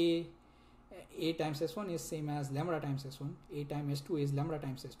is A times s1 is same as lambda times s1, A times s2 is lambda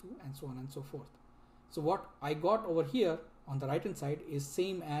times s2, and so on and so forth. So what I got over here on the right hand side is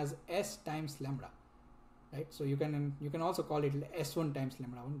same as s times lambda, right? So you can also call it s1 times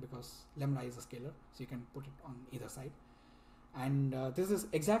lambda 1, because lambda is a scalar, so you can put it on either side. And this is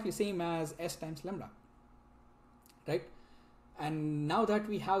exactly same as s times lambda, right? And now that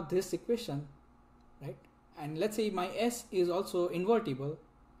we have this equation, right, and let's say my s is also invertible,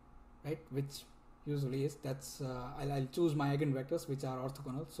 right, which usually is, that's I'll choose my eigenvectors which are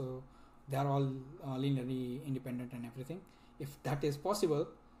orthogonal, so they are all linearly independent and everything. If that is possible,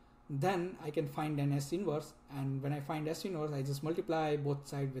 then I can find an S inverse, and when I find S inverse, I just multiply both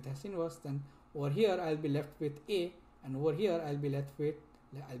sides with S inverse. Then over here I'll be left with A, and over here I'll be left with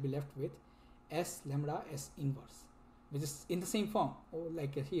S lambda S inverse, which is in the same form,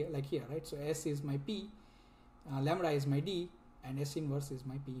 like here, right? So S is my P, lambda is my D, and S inverse is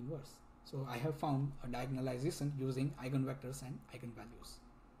my P inverse. So I have found a diagonalization using eigenvectors and eigenvalues.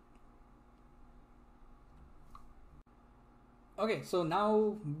 Okay, so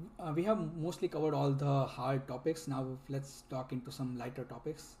now we have mostly covered all the hard topics. Now let's talk into some lighter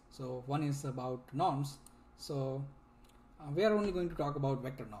topics. So one is about norms. So we are only going to talk about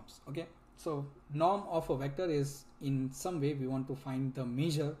vector norms. Okay, so norm of a vector is, in some way we want to find the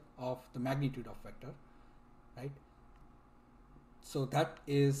measure of the magnitude of vector, right? So that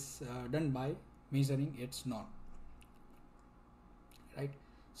is done by measuring its norm, right?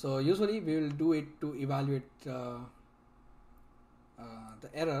 So usually we will do it to evaluate the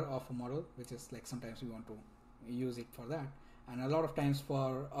error of a model, which is like sometimes we want to use it for that, and a lot of times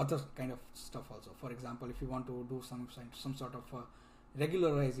for other kind of stuff also. For example, if you want to do some sort of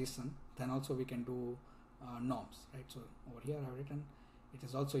regularization, then also we can do norms, right? So over here I've written it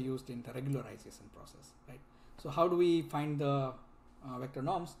is also used in the regularization process, right? So how do we find the vector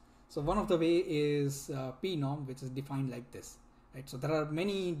norms? So one of the way is P norm, which is defined like this, right? So there are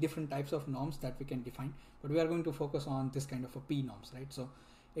many different types of norms that we can define, but we are going to focus on this kind of a P norms, right? So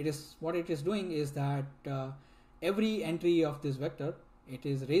it is, what it is doing is that every entry of this vector, it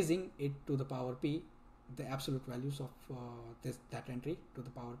is raising it to the power P, the absolute values of that entry to the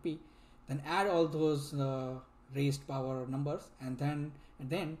power P, then add all those raised power numbers, and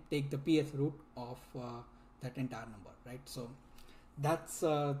then take the pth root of that entire number, right? So that's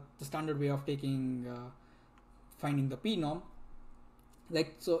the standard way of finding the P norm.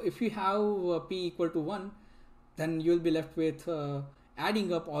 Like, so if you have P equal to 1, then you'll be left with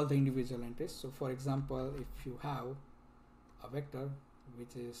adding up all the individual entries. So for example, if you have a vector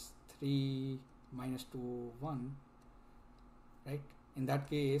which is 3, -2, 1, right? In that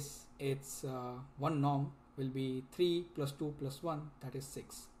case, its one norm will be 3 + 2 + 1, that is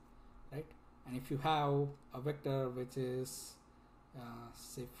 6, right? And if you have a vector which is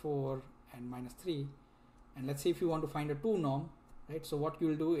say 4 and -3, and let's say if you want to find a 2 norm, right? So what you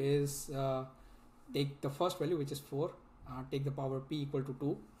will do is take the first value, which is 4, take the power P equal to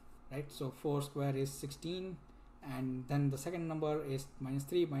 2, right? So 4 square is 16, and then the second number is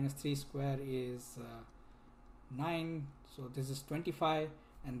 -3, -3 square is 9, so this is 25,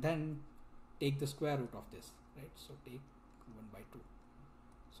 and then take the square root of this, right? So take 1/2,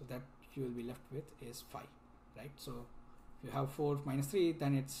 so that you will be left with is 5, right? So if you have 4 -3,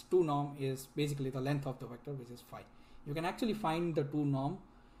 then its 2 norm is basically the length of the vector, which is 5. You can actually find the 2 norm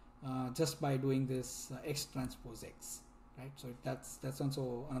just by doing this x transpose x, right? So that's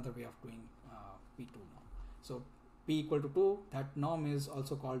also another way of doing P2 norm. So P equal to 2, that norm is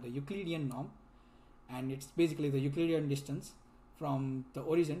also called the Euclidean norm, and it's basically the Euclidean distance from the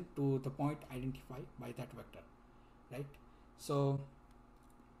origin to the point identified by that vector, right? So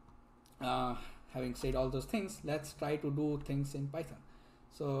having said all those things, let's try to do things in Python.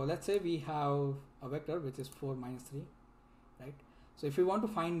 So let's say we have a vector which is 4 -3, right? So if you want to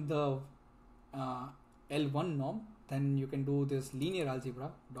find the L1 norm, then you can do this linear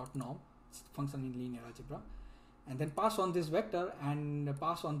algebra dot norm function in linear algebra, and then pass on this vector and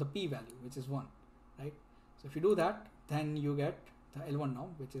pass on the p value, which is 1, right? So if you do that, then you get the L1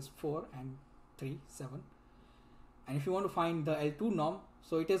 norm, which is 4 and 3, 7. And if you want to find the L2 norm,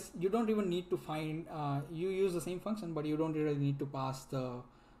 so it is, you don't even need to find, you use the same function, but you don't really need to pass the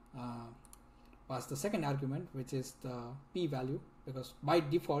second argument, which is the p value, because by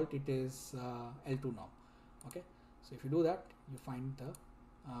default it is L2 norm. Okay, so if you do that, you find the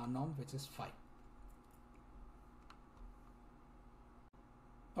norm, which is 5.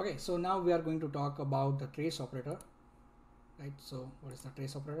 Okay, so now we are going to talk about the trace operator, right? So what is the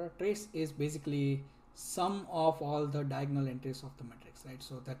trace operator? Trace is basically sum of all the diagonal entries of the matrix, right?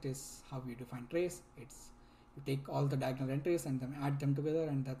 So that is how we define trace. It's, you take all the diagonal entries and then add them together,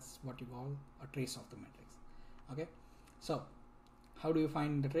 and that's what you call a trace of the matrix. Okay, so how do you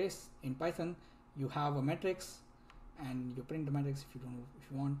find the trace? In Python, you have a matrix and you print the matrix if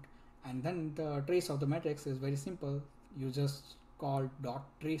you want, and then the trace of the matrix is very simple. You just call dot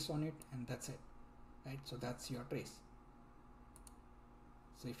trace on it, and that's it, right? So that's your trace.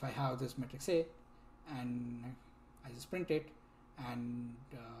 So if I have this matrix A and I just print it and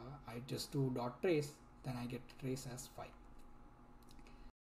I just do dot trace, then I get the trace as 5.